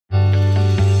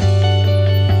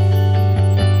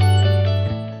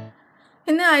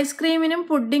ഐസ്ക്രീമിനും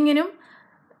പുഡിങ്ങിനും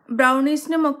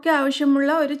ബ്രൗണീസിനും ഒക്കെ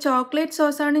ആവശ്യമുള്ള ഒരു ചോക്ലേറ്റ്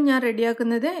സോസാണ് ഞാൻ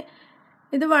റെഡിയാക്കുന്നത്.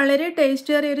 ഇത് വളരെ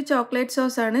ടേസ്റ്റിയേറിയ ഒരു ചോക്ലേറ്റ്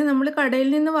സോസാണ്. നമ്മൾ കടയിൽ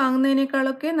നിന്ന്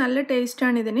വാങ്ങുന്നതിനേക്കാളൊക്കെ നല്ല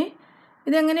ടേസ്റ്റാണ് ഇതിന്.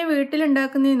 ഇതെങ്ങനെ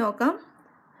വീട്ടിലുണ്ടാക്കുന്നതെന്ന് നോക്കാം.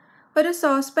 ഒരു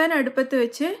സോസ് പാൻ അടുപ്പത്ത്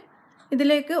വെച്ച്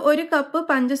ഇതിലേക്ക് 1 കപ്പ്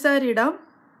പഞ്ചസാര ഇടാം.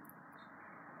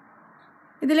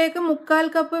 ഇതിലേക്ക് 1/4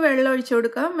 കപ്പ് വെള്ളം ഒഴിച്ചു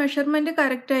കൊടുക്കാം. മെഷർമെൻറ്റ്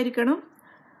കറക്റ്റ് ആയിരിക്കണം.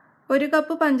 1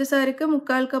 കപ്പ് പഞ്ചസാരക്ക്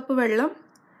 1/4 കപ്പ് വെള്ളം.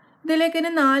 ഇതിലേക്ക്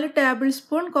ഇനി 4 table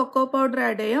spoon cocoa powder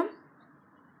add ചെയ്യാം.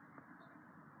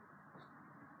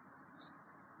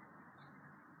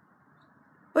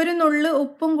 ഒരു നുള്ള്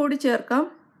ഉപ്പും കൂടി ചേർക്കാം.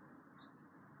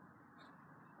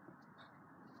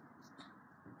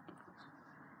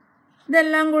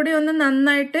 ഇതെല്ലാം കൂടി ഒന്ന്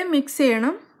നന്നായിട്ട് മിക്സ്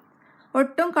ചെയ്യണം.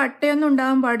 ഒട്ടും കട്ടയൊന്നും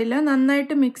ഉണ്ടാകാൻ പാടില്ല.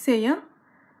 നന്നായിട്ട് മിക്സ് ചെയ്യാം.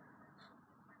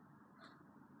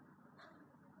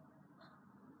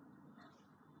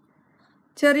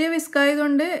 ചെറിയ വിസ്ക്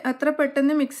ആയതുകൊണ്ട് അത്ര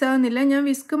പെട്ടെന്ന് മിക്സ് ആവുന്നില്ല. ഞാൻ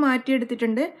വിസ്ക്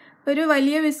മാറ്റിയെടുത്തിട്ടുണ്ട്. ഒരു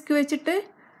വലിയ വിസ്ക് വെച്ചിട്ട്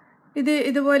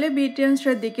ഇതുപോലെ ബീറ്റ് ചെയ്യാൻ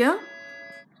ശ്രദ്ധിക്കുക.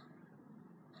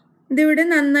 ഇതിവിടെ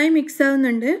നന്നായി മിക്സ്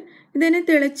ആവുന്നുണ്ട്. ഇതിന്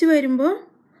തിളച്ച് വരുമ്പോൾ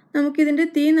നമുക്കിതിൻ്റെ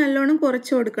തീ നല്ലോണം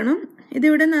കുറച്ച് കൊടുക്കണം.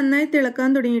 ഇതിവിടെ നന്നായി തിളക്കാൻ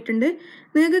തുടങ്ങിയിട്ടുണ്ട്.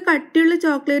 നിങ്ങൾക്ക് കട്ടിയുള്ള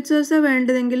ചോക്ലേറ്റ് സോസ്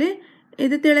വേണ്ടതെങ്കിൽ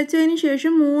ഇത് തിളച്ചതിന്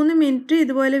ശേഷം 3 മിനിറ്റ്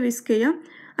ഇതുപോലെ വിസ്ക് ചെയ്യാം.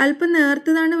 അല്പം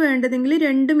നേർത്തതാണ് വേണ്ടതെങ്കിൽ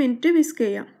 2 മിനിറ്റ് വിസ്ക്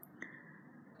ചെയ്യാം.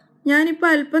 ഞാനിപ്പോൾ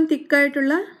അല്പം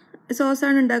തിക്കായിട്ടുള്ള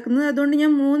സോസാണ് ഉണ്ടാക്കുന്നത്. അതുകൊണ്ട്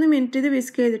ഞാൻ 3 മിനിറ്റ് ഇത്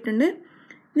വിസ്ക് ചെയ്തിട്ടുണ്ട്.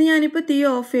 ഇത് ഞാനിപ്പോൾ തീ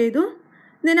ഓഫ് ചെയ്തു.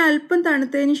 ഇതിന് അല്പം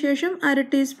തണുത്തതിന് ശേഷം 1/2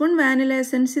 ടീസ്പൂൺ വാനില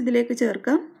എസൻസ് ഇതിലേക്ക്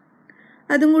ചേർക്കാം.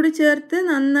 അതും കൂടി ചേർത്ത്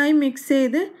നന്നായി മിക്സ്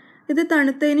ചെയ്ത് ഇത്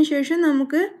തണുത്തതിന് ശേഷം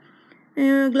നമുക്ക്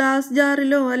ഗ്ലാസ്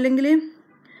ജാറിലോ അല്ലെങ്കിൽ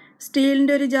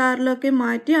സ്റ്റീലിൻ്റെ ഒരു ജാറിലോ ഒക്കെ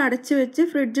മാറ്റി അടച്ച് വെച്ച്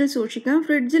ഫ്രിഡ്ജിൽ സൂക്ഷിക്കാം.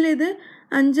 ഫ്രിഡ്ജിൽ ഇത്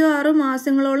 5-6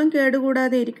 മാസങ്ങളോളം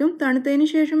കേടുകൂടാതെ ഇരിക്കും. തണുത്തതിന്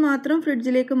ശേഷം മാത്രം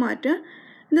ഫ്രിഡ്ജിലേക്ക് മാറ്റുക.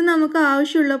 ഇത് നമുക്ക്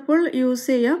ആവശ്യമുള്ളപ്പോൾ യൂസ്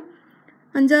ചെയ്യാം.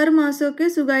 5-6 മാസമൊക്കെ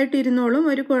സുഖമായിട്ട് ഇരുന്നോളും.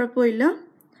 ഒരു കുഴപ്പമില്ല.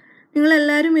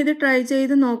 നിങ്ങളെല്ലാവരും ഇത് ട്രൈ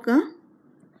ചെയ്ത് നോക്കുക.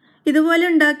 ഇതുപോലെ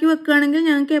ഉണ്ടാക്കി വെക്കുകയാണെങ്കിൽ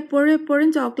ഞങ്ങൾക്ക് എപ്പോഴും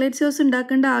ചോക്ലേറ്റ് സോസ്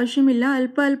ഉണ്ടാക്കേണ്ട ആവശ്യമില്ല.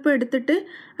 അല്പം എടുത്തിട്ട്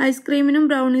ഐസ്ക്രീമിനും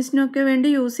ബ്രൗണീസിനും ഒക്കെ വേണ്ടി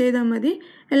യൂസ് ചെയ്താൽ മതി.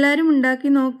 എല്ലാവരും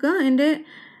ഉണ്ടാക്കി നോക്കുക. എൻ്റെ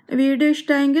വീഡിയോ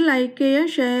ഇഷ്ടമായെങ്കിൽ ലൈക്ക്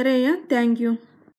ചെയ്യുക, ഷെയർ ചെയ്യുക. Thank you.